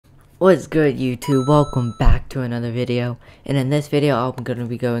What's good, YouTube? Welcome back to another video. And in this video, I'm going to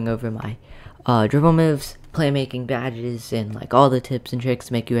be going over my dribble moves, playmaking badges, and like all the tips and tricks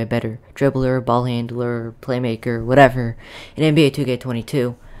to make you a better dribbler, ball handler, playmaker, whatever in NBA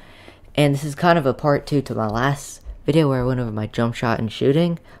 2K22. And this is kind of a part 2 to my last video where I went over my jump shot and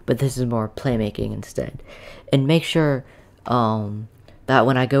shooting, but this is more playmaking instead. And make sure that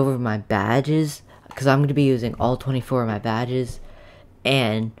when I go over my badges, because I'm going to be using all 24 of my badges,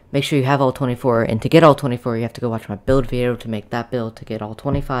 and make sure you have all 24, and to get all 24 you have to go watch my build video to make that build to get all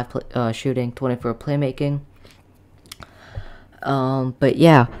 25 shooting, 24 playmaking. But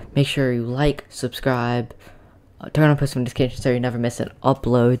yeah, make sure you like, subscribe, turn on post notifications so you never miss an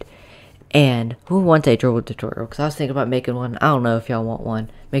upload. And who wants a dribble tutorial? Because I was thinking about making one. I don't know if y'all want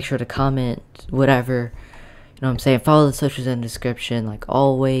one. Make sure to comment, whatever, you know what I'm saying. Follow the socials in the description like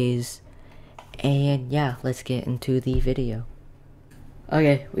always. And yeah, let's get into the video.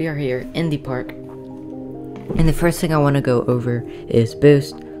 Okay, we are here in the park, and the first thing I want to go over is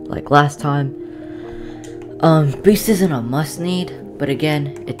boost, like last time. Boost isn't a must need, but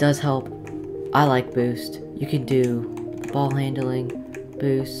again, it does help. I like boost. You can do ball handling,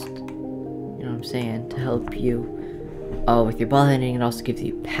 boost, you know what I'm saying, to help you with your ball handling. It also gives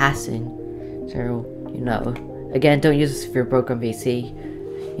you passing, so, you know, again, don't use this if you're broke on VC.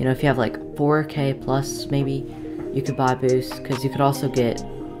 You know, if you have like 4K plus, maybe, you could buy boost, because you could also get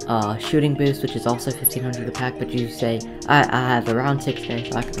shooting boost, which is also 1500 a pack, but you say, I have around 6K,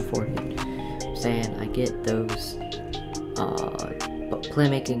 so I can afford it. I'm saying I get those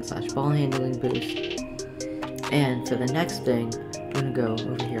playmaking / ball handling boost. And for the next thing, I'm going to go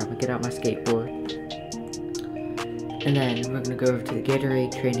over here, I'm going to get out my skateboard, and then we're going to go over to the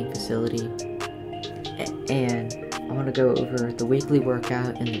Gatorade training facility, and I want to go over the weekly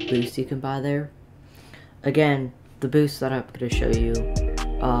workout and the boost you can buy there. Again, the boosts that I'm going to show you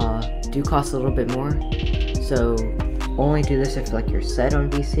do cost a little bit more, so only do this if like you're set on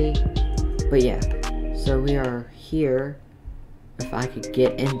VC. But yeah, so we are here. If I could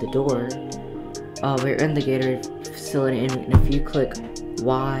get in the door, we're in the Gatorade facility, and if you click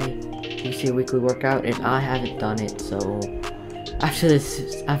Y, you see a weekly workout, and I haven't done it, so after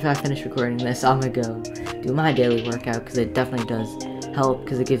I finish recording this, I'm gonna go do my daily workout, because it definitely does help,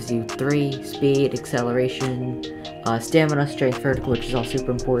 because it gives you 3 speed, acceleration, stamina, strength, vertical, which is all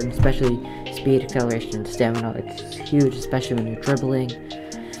super important, especially speed, acceleration, and stamina. It's huge, especially when you're dribbling.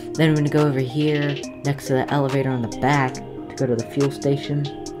 Then we're going to go over here next to the elevator on the back to go to the fuel station,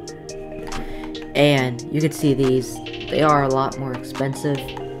 and you can see these, they are a lot more expensive,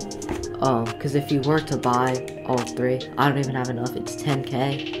 because if you were to buy all 3, I don't even have enough, it's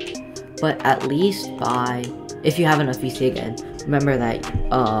 10K, but at least buy, if you have enough VC again. Remember that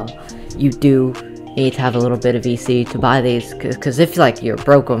you do need to have a little bit of VC to buy these, because if like you're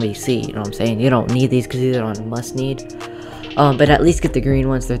broke on VC, you know what I'm saying, you don't need these because these are on a must need. But at least get the green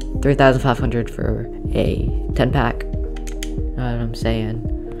ones. They're 3,500 for a 10 pack. You know what I'm saying.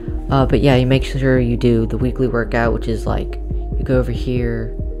 But yeah, you make sure you do the weekly workout, which is like you go over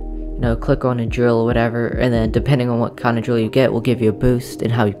here, you know, click on a drill or whatever, and then depending on what kind of drill you get, will give you a boost,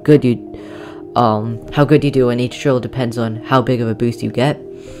 and how good you do in each drill depends on how big of a boost you get.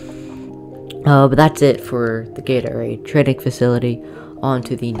 But that's it for the Gatorade training facility. On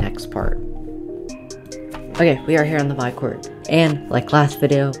to the next part. Okay, we are here on the my court, and like last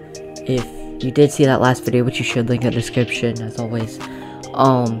video, if you did see that last video, which you should, link in the description as always,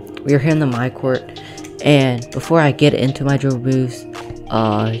 we are here in the my court, and before I get into my dribble moves,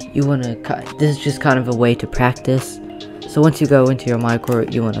 you want to, this is just kind of a way to practice. So once you go into your my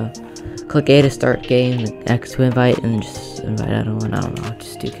court, you want to click A to start game, X to invite, and then just invite anyone, I don't know,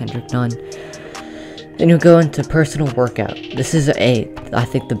 just do Kendrick Nunn. Then you go into personal workout. This is I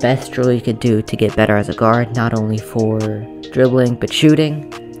think the best drill you could do to get better as a guard, not only for dribbling, but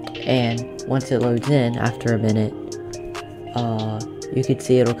shooting. And once it loads in, after a minute, you can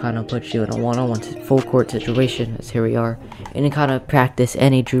see it'll kind of put you in a one-on-one full court situation, as here we are. And you kind of practice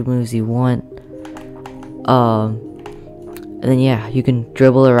any dribble moves you want. And then yeah, you can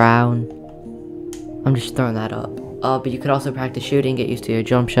dribble around. I'm just throwing that up. But you could also practice shooting, get used to your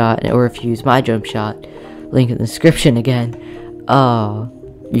jump shot, or if you use my jump shot, link in the description again,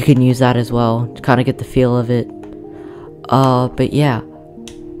 you can use that as well, to kind of get the feel of it. But yeah,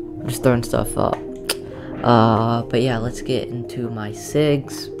 I'm just throwing stuff up. But yeah, let's get into my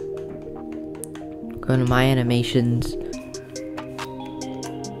Sigs. Go to my animations.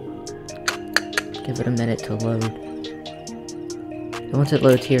 Give it a minute to load. And once it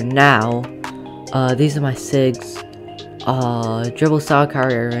loads here now, these are my Sigs. Dribble style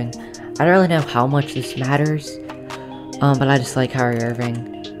Kyrie Irving. I don't really know how much this matters, but I just like Kyrie Irving.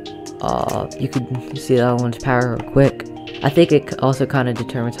 You can see that one's power or quick. I think it also kind of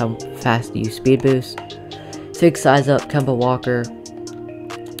determines how fast you speed boost. Sigs size up Kemba Walker.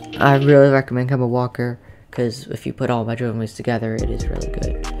 I really recommend Kemba Walker because if you put all my dribble moves together, it is really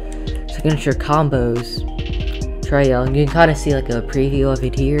good. Signature combos. Trae Young. You can kind of see like a preview of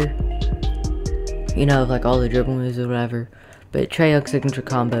it here. You know, like all the dribble moves or whatever. But Trae Young signature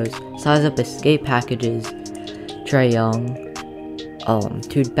combos. Size up escape packages. Trae Young.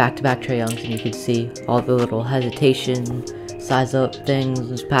 2 back-to-back Trae Youngs, and you can see all the little hesitation, size up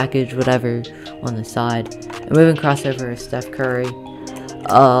things, package, whatever on the side. And moving crossover is Steph Curry.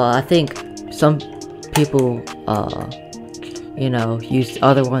 I think some people, you know, used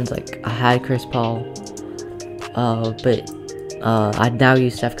other ones, like I had Chris Paul, but I now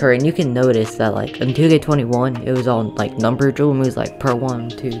use Steph Curry, and you can notice that like in 2K21 it was all like numbered dribble moves, like per 1,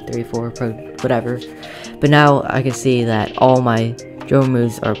 2, 3, 4, per whatever. But now I can see that all my dribble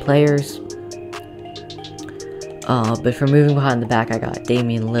moves are players. But for moving behind the back, I got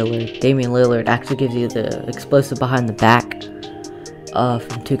Damian Lillard. Damian Lillard actually gives you the explosive behind the back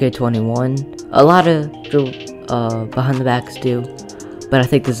from 2K21. A lot of behind the backs do, but I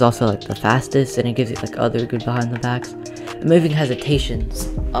think this is also like the fastest, and it gives you like other good behind the backs. And moving hesitations.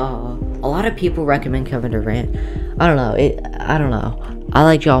 A lot of people recommend Kevin Durant. I don't know. I don't know. I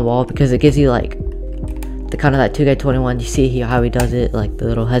like John Wall because it gives you like the kind of that 2K21. You see how he does it, like the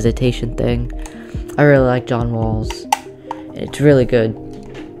little hesitation thing. I really like John Wall's. It's really good.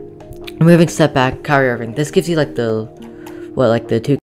 Moving step back, Kyrie Irving. This gives you like the 2